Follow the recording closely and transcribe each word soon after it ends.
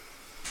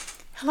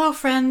Hello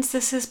friends,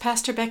 this is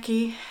Pastor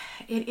Becky.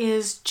 It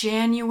is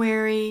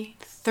January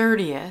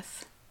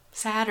 30th,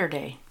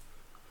 Saturday.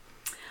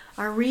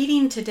 Our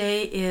reading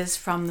today is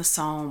from the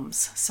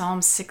Psalms,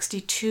 Psalm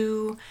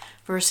 62,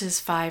 verses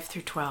 5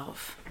 through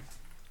 12.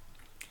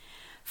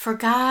 For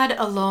God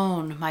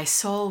alone my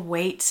soul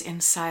waits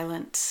in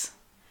silence,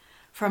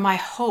 for my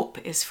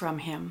hope is from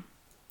Him.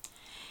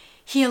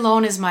 He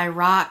alone is my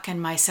rock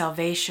and my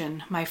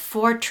salvation, my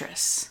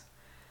fortress.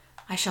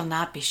 I shall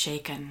not be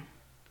shaken.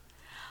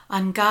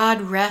 On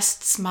God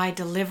rests my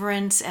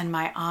deliverance and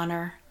my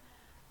honor.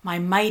 My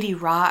mighty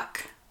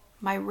rock,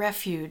 my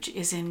refuge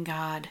is in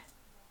God.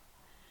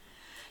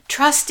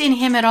 Trust in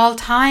Him at all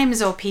times,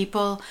 O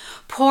people.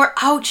 Pour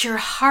out your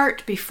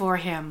heart before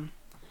Him.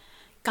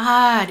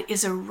 God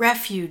is a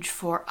refuge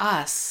for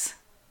us.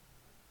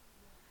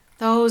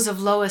 Those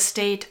of low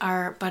estate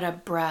are but a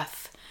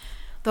breath.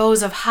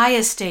 Those of high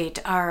estate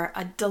are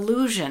a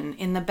delusion.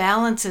 In the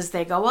balances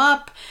they go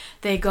up,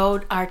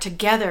 are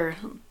together,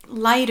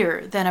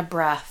 lighter than a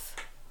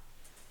breath.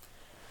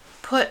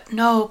 Put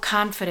no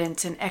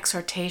confidence in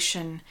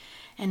exhortation,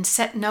 and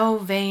set no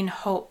vain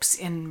hopes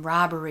in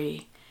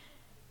robbery.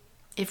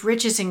 If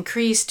riches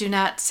increase, do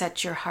not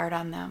set your heart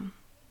on them.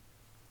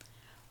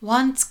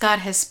 Once God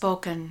has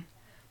spoken,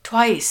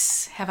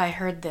 twice have I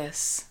heard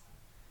this,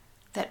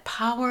 that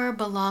power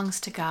belongs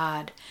to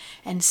God,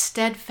 and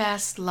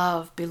steadfast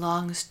love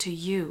belongs to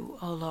you,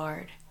 O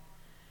Lord.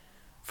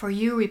 For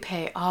you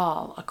repay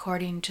all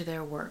according to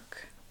their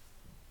work.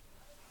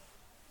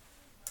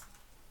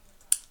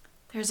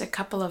 There's a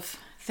couple of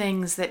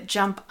things that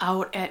jump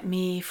out at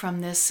me from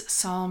this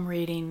psalm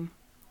reading.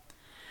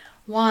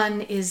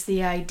 One is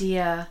the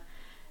idea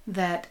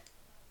that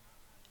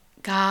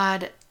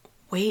God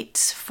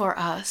waits for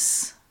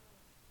us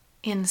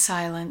in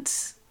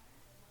silence,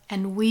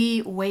 and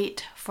we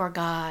wait for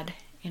God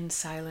in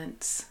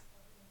silence.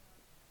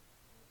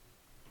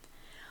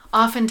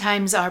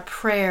 Oftentimes our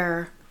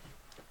prayer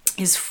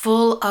is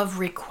full of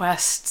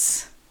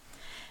requests,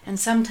 and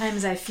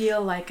sometimes I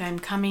feel like I'm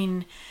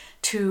coming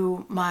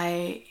to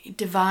my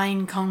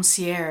divine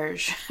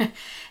concierge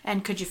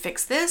and could you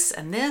fix this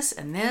and this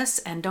and this,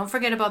 and don't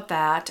forget about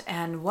that,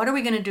 and what are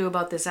we going to do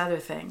about this other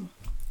thing?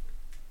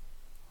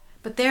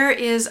 But there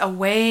is a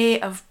way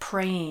of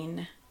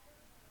praying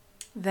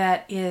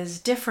that is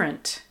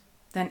different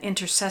than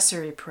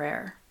intercessory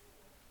prayer,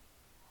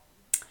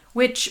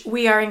 which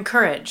we are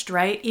encouraged,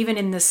 right? Even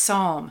in this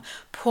psalm,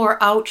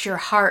 pour out your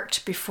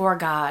heart before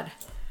God.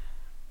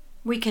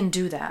 We can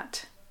do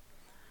that.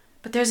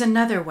 But there's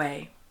another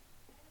way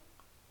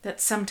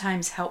that's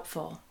sometimes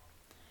helpful.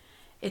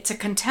 It's a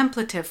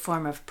contemplative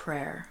form of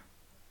prayer.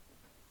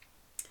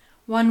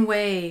 One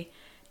way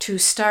to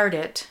start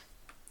it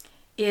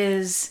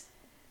is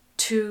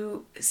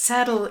to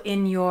settle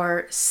in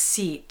your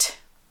seat,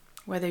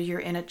 whether you're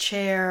in a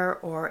chair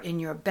or in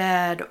your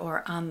bed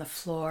or on the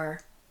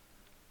floor.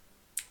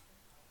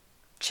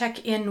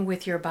 Check in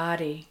with your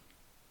body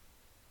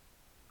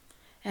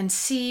and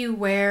see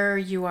where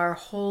you are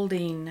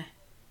holding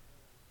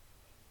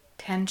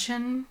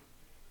tension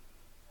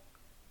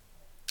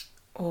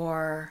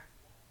or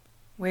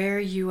where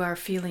you are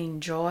feeling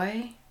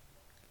joy.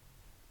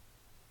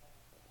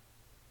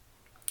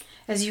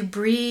 As you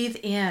breathe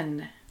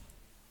in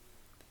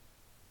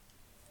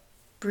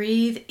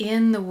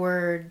the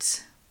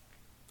words,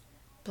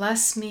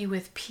 "Bless me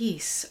with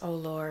peace, O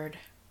Lord."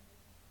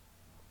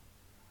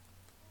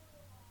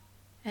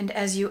 And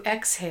as you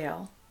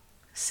exhale,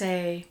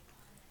 say,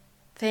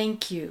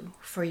 "Thank you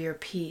for your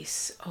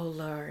peace, O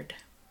Lord."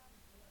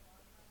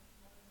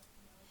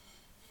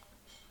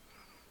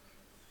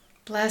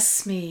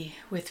 Bless me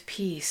with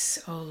peace,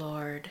 O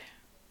Lord.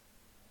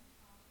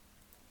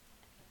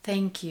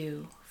 Thank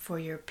you for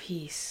your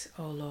peace,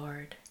 O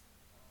Lord.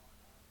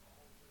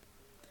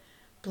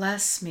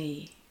 Bless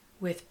me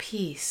with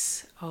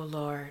peace, O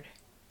Lord.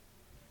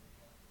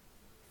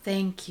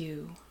 Thank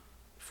you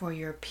for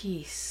your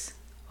peace,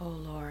 O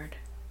Lord.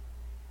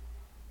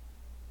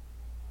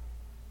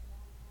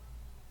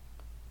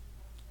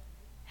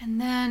 And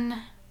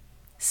then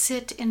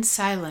sit in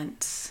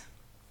silence,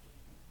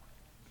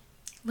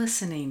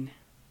 listening.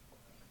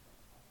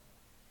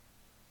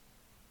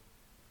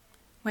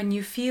 When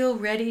you feel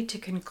ready to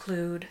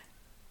conclude,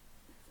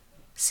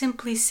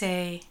 simply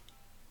say,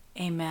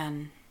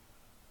 Amen.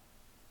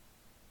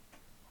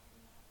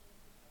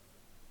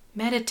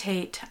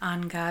 Meditate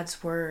on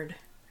God's Word,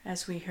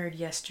 as we heard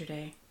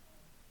yesterday.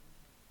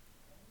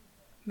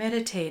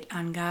 Meditate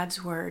on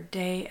God's Word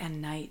day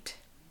and night,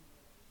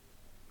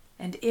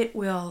 and it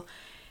will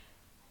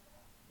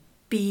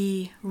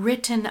be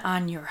written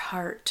on your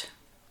heart.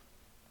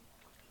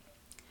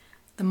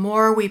 The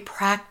more we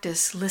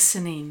practice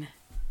listening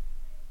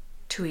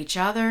to each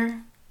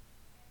other,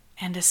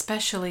 and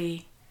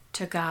especially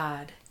to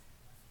God,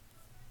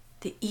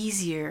 the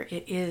easier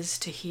it is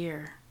to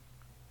hear.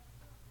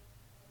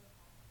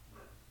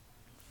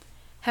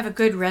 Have a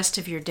good rest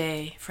of your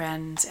day,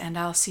 friends, and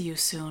I'll see you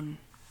soon.